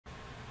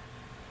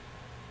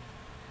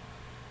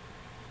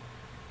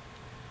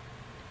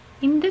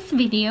In this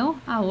video,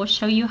 I will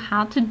show you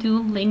how to do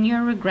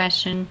linear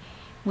regression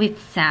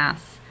with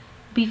SAS.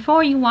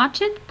 Before you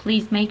watch it,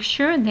 please make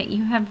sure that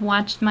you have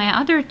watched my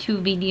other two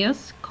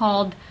videos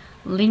called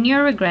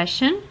Linear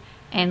Regression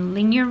and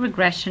Linear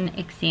Regression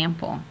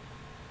Example.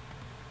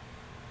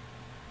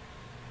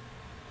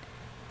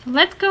 So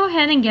let's go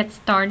ahead and get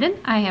started.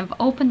 I have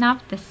opened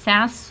up the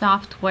SAS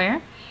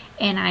software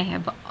and I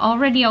have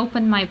already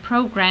opened my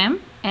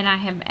program and I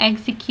have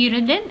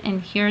executed it,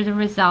 and here are the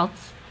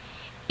results.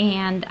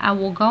 And I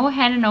will go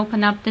ahead and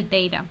open up the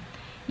data.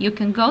 You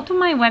can go to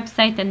my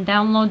website and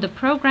download the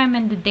program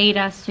and the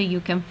data so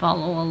you can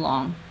follow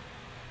along.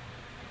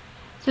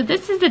 So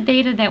this is the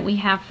data that we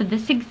have for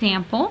this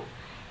example.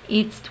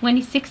 It's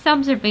 26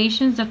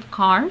 observations of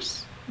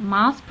cars.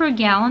 Miles per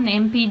gallon,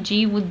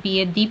 MPG, would be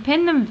a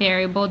dependent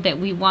variable that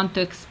we want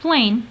to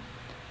explain.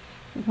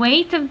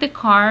 Weight of the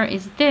car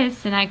is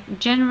this, and I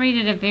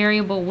generated a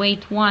variable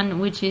weight 1,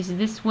 which is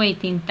this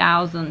weight in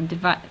thousand.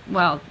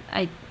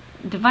 I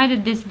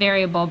divided this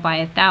variable by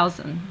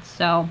 1,000.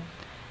 So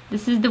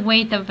this is the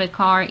weight of a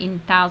car in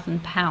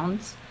 1,000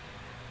 pounds.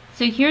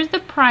 So here's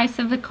the price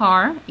of the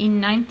car in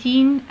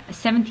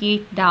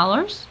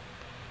 $1978.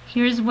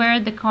 Here's where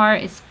the car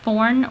is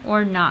foreign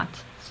or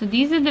not. So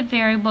these are the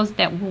variables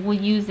that we will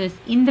use as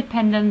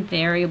independent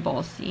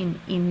variables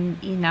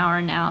in our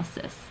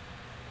analysis.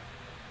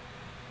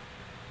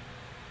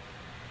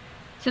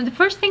 So the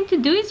first thing to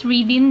do is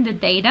read in the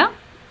data,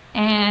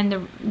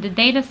 and the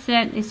data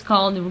set is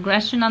called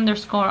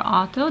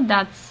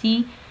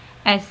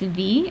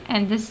regression_auto.csv,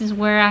 and this is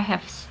where I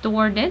have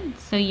stored it.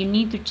 So you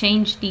need to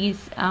change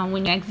these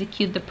when you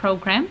execute the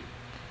program.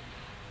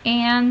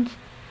 And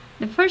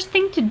the first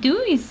thing to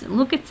do is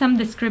look at some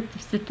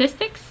descriptive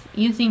statistics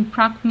using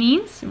proc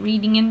means,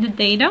 reading in the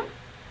data.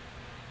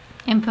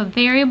 And for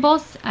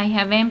variables, I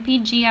have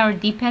MPG, our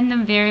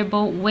dependent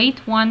variable,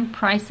 weight 1,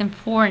 price, and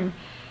foreign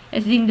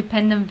as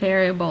independent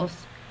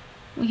variables.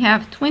 We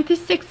have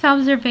 26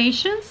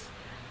 observations.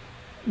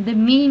 The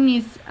mean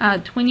is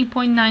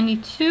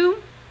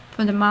 20.92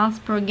 for the miles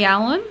per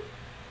gallon.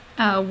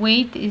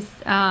 Weight is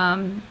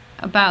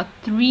about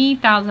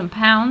 3,000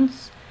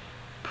 pounds.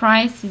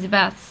 Price is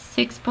about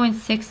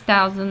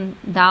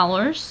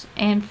 $6,600,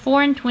 and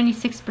foreign,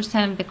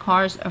 26% of the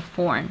cars are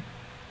foreign.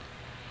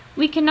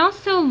 We can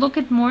also look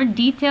at more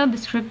detailed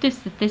descriptive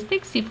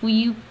statistics if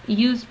we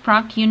use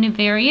proc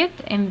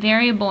univariate and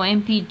variable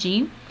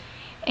MPG.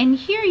 And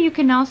here you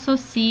can also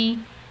see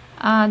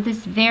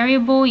this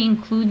variable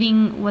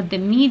including what the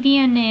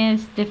median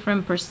is,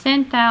 different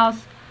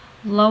percentiles,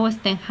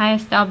 lowest and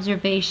highest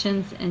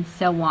observations, and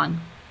so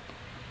on.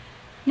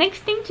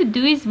 Next thing to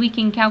do is we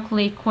can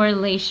calculate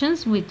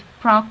correlations with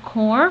proc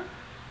core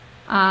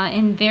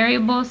and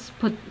variables,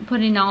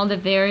 put in all the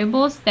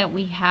variables that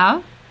we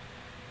have.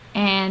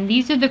 And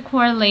these are the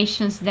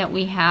correlations that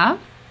we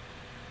have.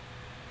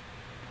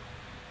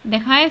 The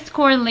highest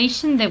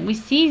correlation that we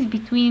see is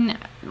between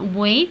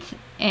weight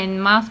and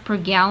miles per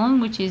gallon,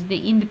 which is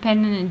the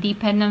independent and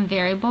dependent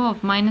variable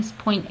of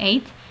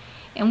 -0.8.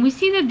 And we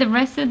see that the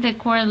rest of the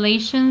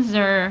correlations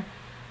are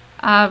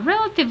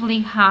relatively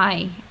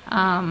high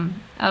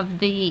of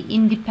the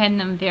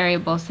independent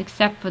variables,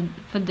 except for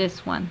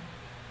this one.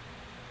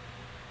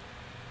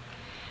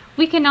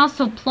 We can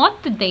also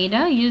plot the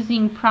data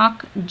using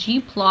proc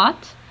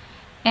gplot,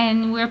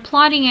 and we're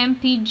plotting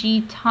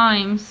MPG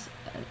times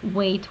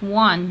weight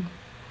 1.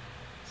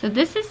 So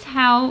this is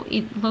how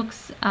it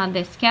looks,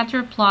 the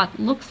scatter plot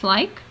looks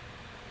like.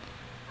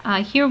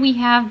 Here we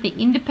have the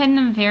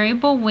independent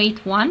variable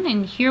weight 1,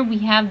 and here we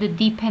have the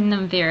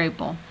dependent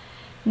variable.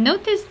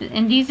 Notice,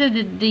 and these are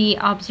the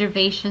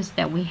observations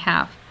that we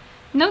have.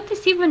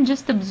 Notice even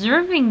just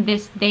observing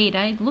this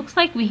data, it looks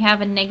like we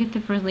have a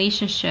negative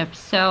relationship.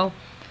 So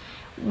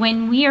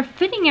when we are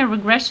fitting a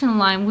regression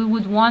line, we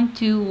would want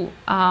to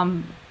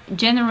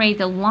generate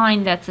a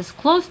line that's as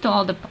close to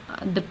all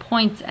the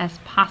points as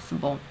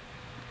possible.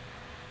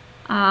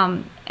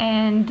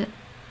 And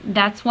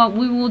that's what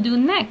we will do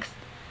next.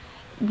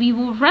 We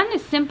will run a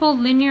simple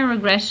linear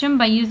regression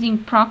by using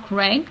proc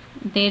reg,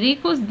 data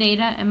equals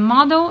data, and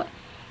model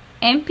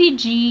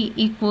MPG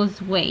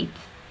equals weight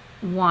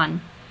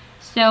 1.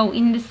 So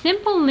in the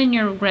simple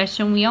linear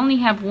regression, we only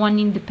have one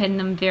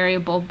independent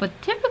variable,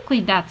 but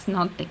typically that's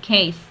not the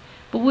case.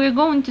 But we're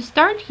going to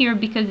start here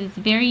because it's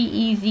a very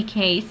easy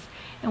case,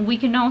 and we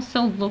can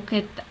also look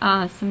at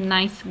some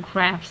nice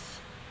graphs.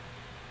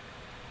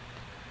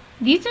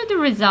 These are the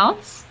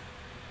results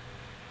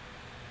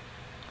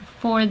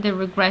for the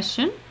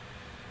regression.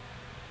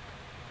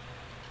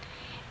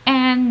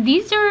 And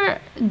these are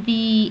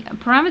the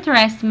parameter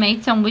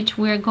estimates on which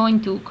we're going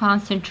to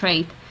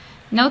concentrate.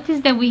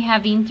 Notice that we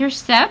have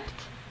intercept,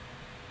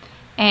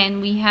 and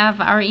we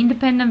have our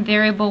independent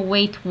variable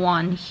weight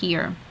 1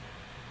 here.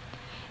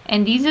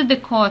 And these are the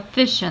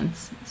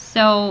coefficients.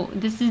 So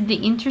this is the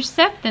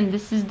intercept and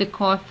this is the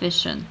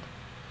coefficient.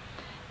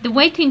 The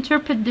way to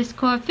interpret this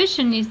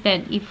coefficient is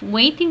that if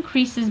weight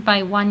increases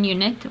by 1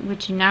 unit,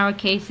 which in our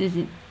case is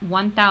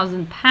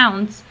 1,000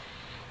 pounds,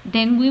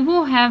 then we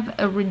will have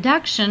a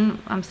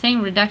reduction. I'm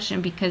saying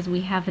reduction because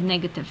we have a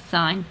negative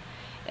sign.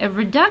 A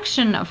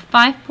reduction of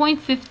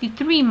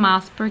 5.53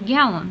 miles per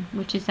gallon,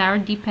 which is our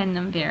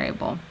dependent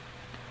variable.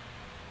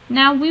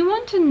 Now we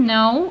want to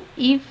know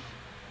if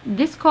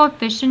this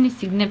coefficient is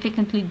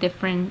significantly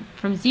different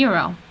from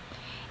 0.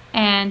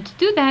 And to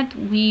do that,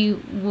 we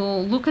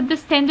will look at the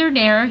standard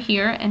error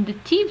here, and the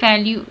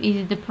t-value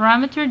is the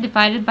parameter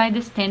divided by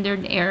the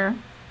standard error.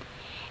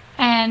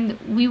 And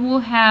we will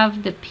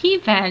have the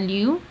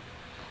p-value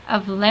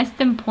of less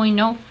than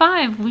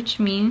 0.05, which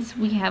means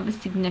we have a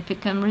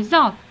significant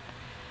result,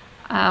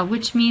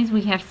 which means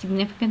we have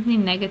significantly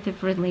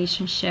negative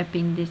relationship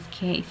in this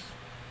case.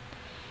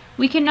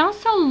 We can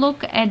also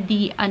look at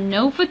the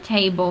ANOVA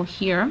table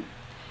here.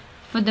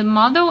 For the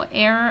model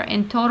error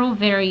and total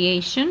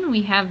variation,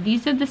 we have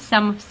these are the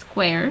sum of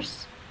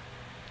squares.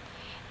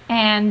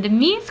 And the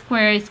mean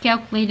square is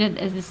calculated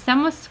as the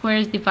sum of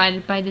squares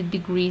divided by the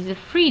degrees of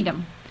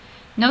freedom.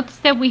 Notice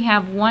that we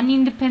have one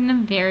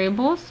independent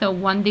variable, so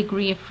 1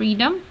 degree of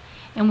freedom,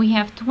 and we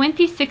have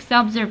 26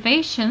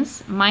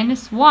 observations.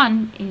 Minus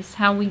 1 is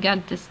how we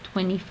got this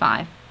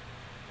 25.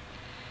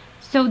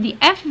 So the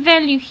F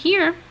value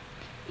here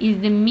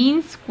is the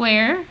mean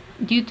square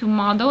due to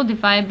model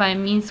divided by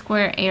mean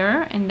square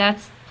error, and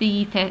that's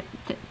the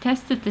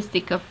test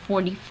statistic of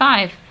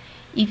 45.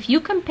 If you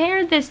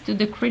compare this to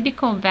the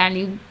critical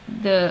value,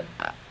 to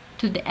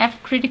the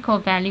F critical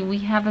value, we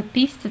have a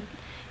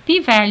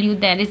p-value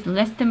that is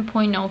less than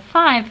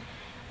 0.05,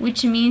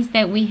 which means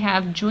that we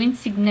have joint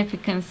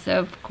significance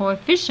of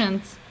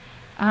coefficients,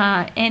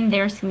 and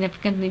they're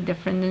significantly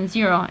different than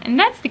 0. And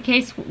that's the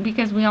case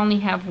because we only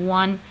have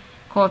one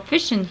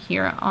coefficient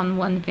here on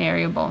one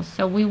variable,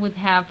 so we would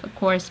have a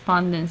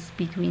correspondence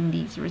between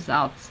these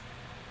results.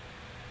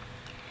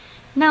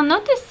 Now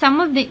notice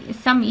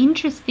some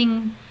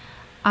interesting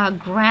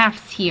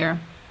graphs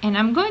here, and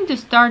I'm going to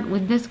start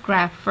with this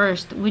graph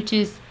first, which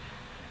is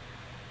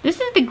this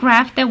is the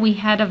graph that we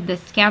had of the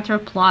scatter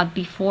plot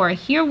before.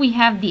 Here we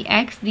have the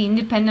x, the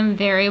independent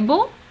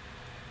variable,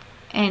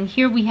 and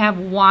here we have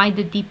y,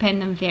 the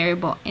dependent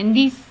variable, and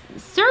these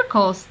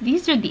circles,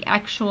 these are the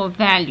actual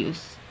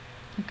values.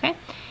 Okay,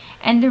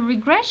 and the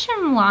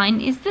regression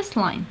line is this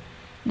line.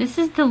 This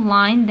is the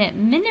line that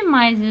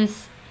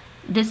minimizes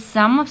the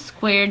sum of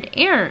squared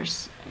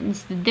errors.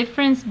 It's the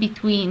difference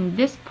between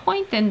this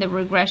point and the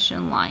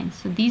regression line.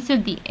 So these are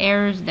the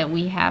errors that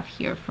we have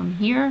here. From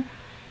here,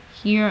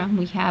 and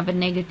we have a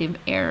negative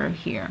error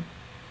here.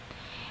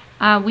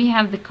 We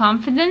have the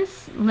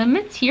confidence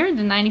limits here,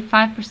 the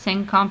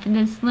 95%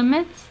 confidence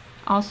limits,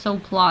 also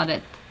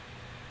plotted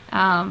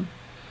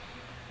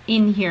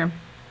in here.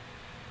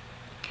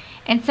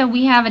 And so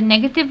we have a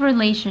negative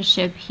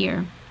relationship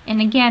here. And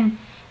again,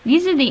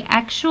 these are the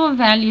actual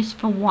values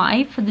for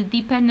y, for the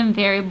dependent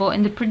variable,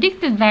 and the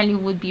predicted value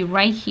would be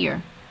right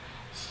here.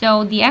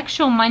 So the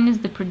actual minus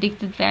the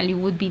predicted value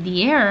would be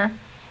the error.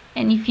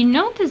 And if you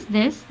notice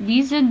this,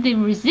 these are the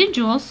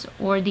residuals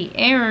or the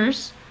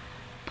errors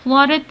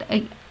plotted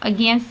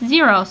against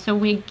 0. So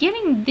we're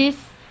getting this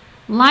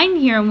line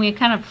here and we're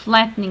kind of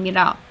flattening it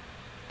out.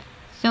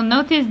 So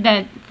notice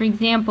that, for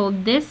example,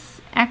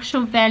 this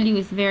actual value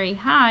is very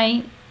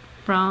high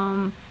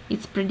from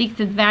its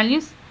predicted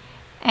values,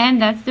 and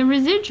that's the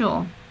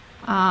residual,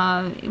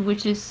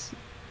 which is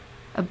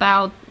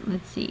about,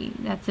 let's see,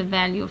 that's a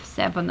value of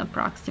 7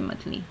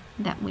 approximately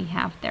that we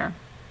have there.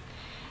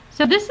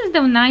 So this is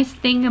the nice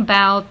thing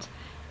about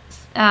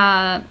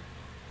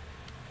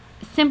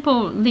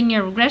simple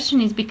linear regression,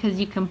 is because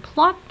you can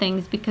plot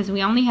things because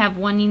we only have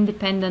one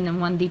independent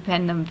and one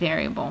dependent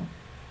variable.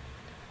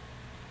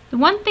 The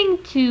one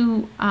thing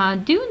to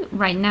do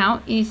right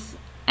now is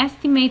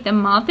estimate a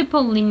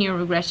multiple linear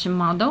regression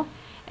model,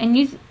 and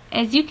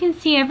as you can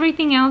see,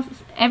 everything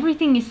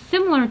is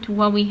similar to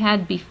what we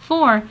had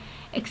before,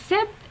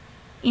 except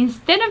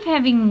instead of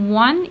having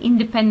one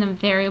independent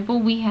variable,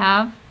 we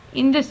have,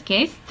 in this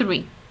case,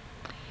 3.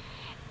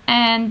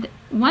 And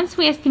once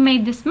we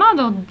estimate this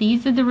model,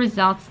 these are the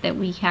results that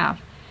we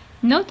have.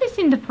 Notice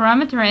in the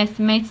parameter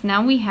estimates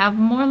now we have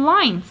more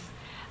lines,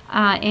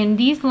 and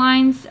these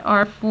lines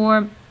are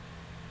for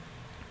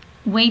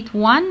weight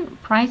 1,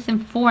 price,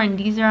 and 4, and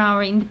these are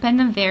our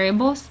independent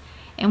variables,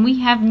 and we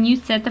have new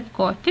set of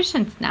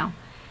coefficients now.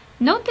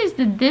 Notice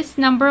that this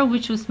number,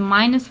 which was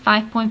minus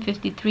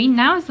 5.53,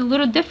 now is a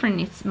little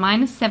different. It's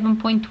minus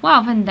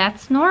 7.12, and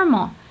that's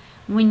normal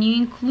when you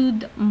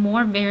include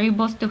more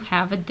variables to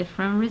have a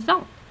different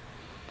result.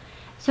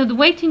 So the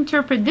way to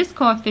interpret this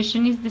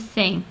coefficient is the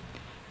same.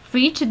 For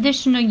each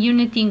additional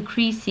unit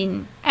increase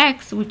in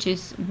x, which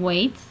is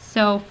weight,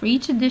 so for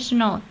each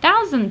additional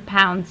 1,000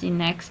 pounds in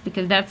x,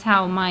 because that's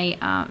how my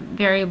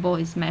variable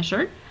is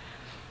measured,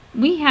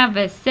 we have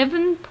a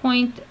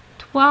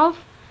 7.12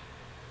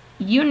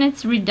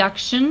 units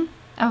reduction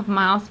of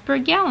miles per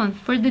gallon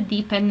for the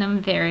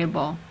dependent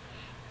variable.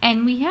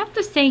 And we have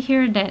to say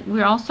here that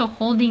we're also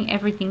holding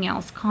everything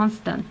else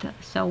constant,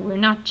 so we're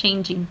not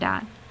changing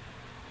that.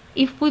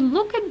 If we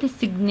look at the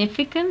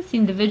significance,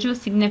 individual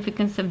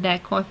significance of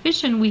that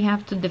coefficient, we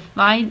have to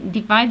divide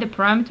the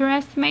parameter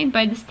estimate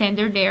by the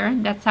standard error.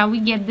 That's how we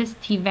get this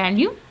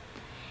t-value.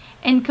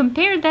 And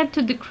compare that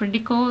to the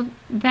critical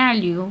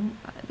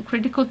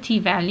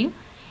t-value,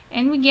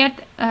 and we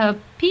get a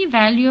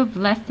p-value of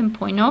less than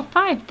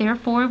 0.05.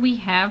 Therefore, we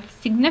have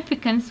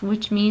significance,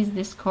 which means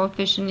this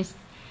coefficient is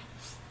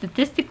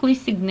statistically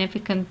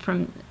significant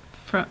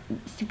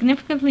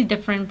significantly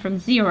different from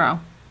 0.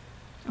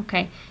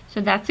 Okay,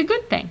 so that's a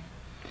good thing.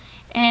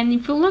 And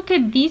if you look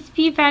at these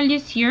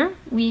p-values here,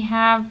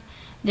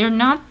 they're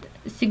not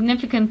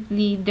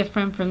significantly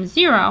different from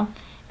 0,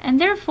 and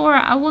therefore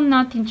I will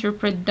not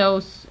interpret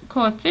those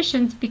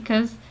coefficients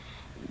because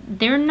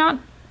they're not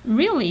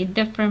really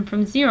different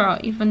from 0,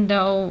 even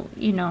though,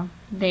 you know,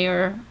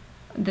 the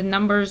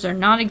numbers are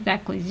not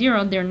exactly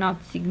 0, they're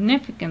not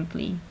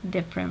significantly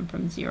different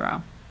from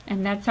 0.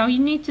 And that's all you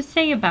need to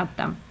say about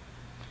them.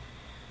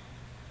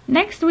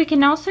 Next, we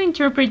can also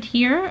interpret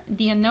here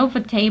the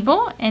ANOVA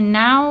table, and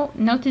now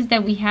notice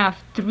that we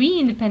have 3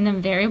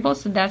 independent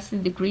variables, so that's the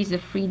degrees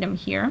of freedom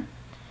here.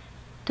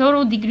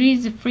 Total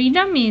degrees of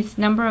freedom is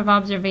number of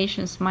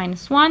observations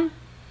minus 1.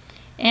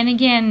 And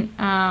again,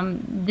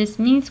 this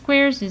mean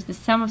squares is the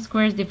sum of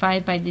squares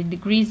divided by the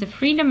degrees of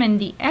freedom, and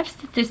the F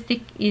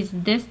statistic is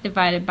this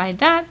divided by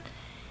that.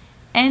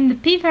 And the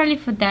p-value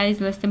for that is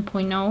less than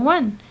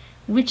 0.01,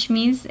 which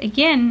means,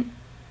 again,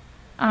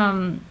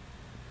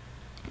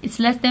 it's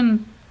less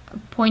than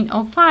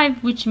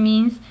 0.05, which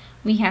means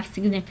we have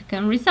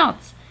significant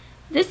results.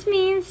 This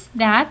means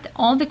that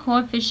all the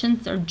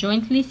coefficients are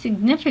jointly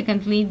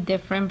significantly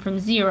different from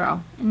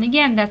 0. And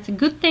again, that's a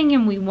good thing,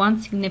 and we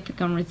want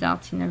significant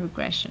results in a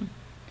regression.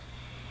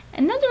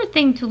 Another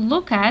thing to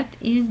look at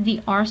is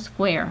the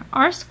R-square.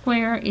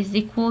 R-square is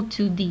equal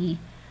to the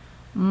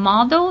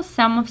model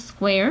sum of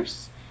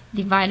squares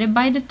divided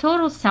by the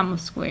total sum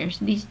of squares,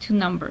 these two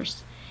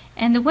numbers.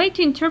 And the way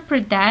to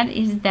interpret that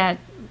is that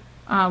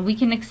we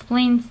can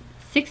explain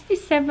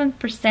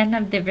 67%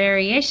 of the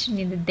variation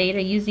in the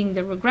data using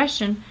the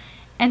regression,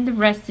 and the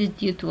rest is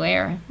due to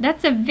error.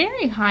 That's a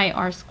very high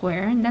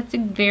R-square, and that's a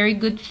very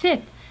good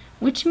fit,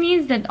 which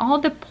means that all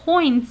the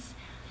points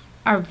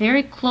are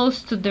very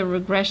close to the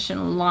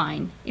regression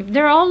line. If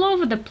they're all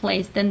over the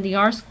place, then the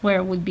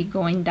R-square would be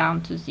going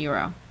down to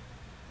 0.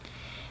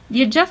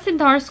 The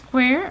adjusted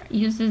R-square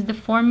uses the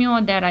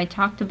formula that I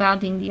talked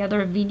about in the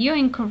other video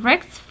and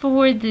corrects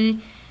for the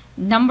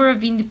number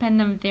of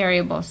independent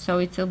variables, so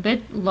it's a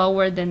bit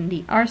lower than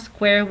the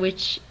R-square,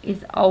 which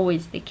is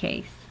always the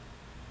case.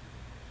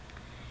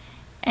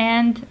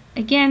 And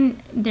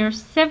again,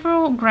 there's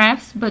several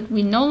graphs, but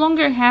we no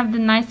longer have the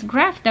nice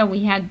graph that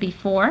we had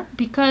before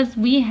because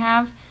we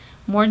have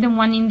more than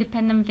one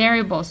independent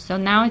variable. So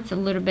now it's a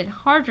little bit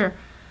harder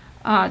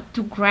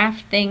to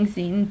graph things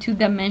in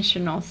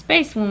two-dimensional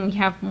space when we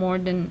have more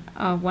than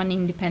one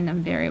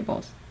independent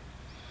variables.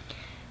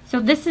 So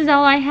this is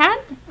all I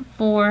had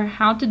for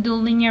how to do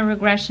linear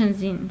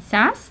regressions in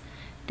SAS.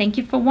 Thank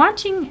you for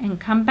watching, and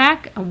come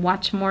back and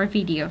watch more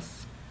videos.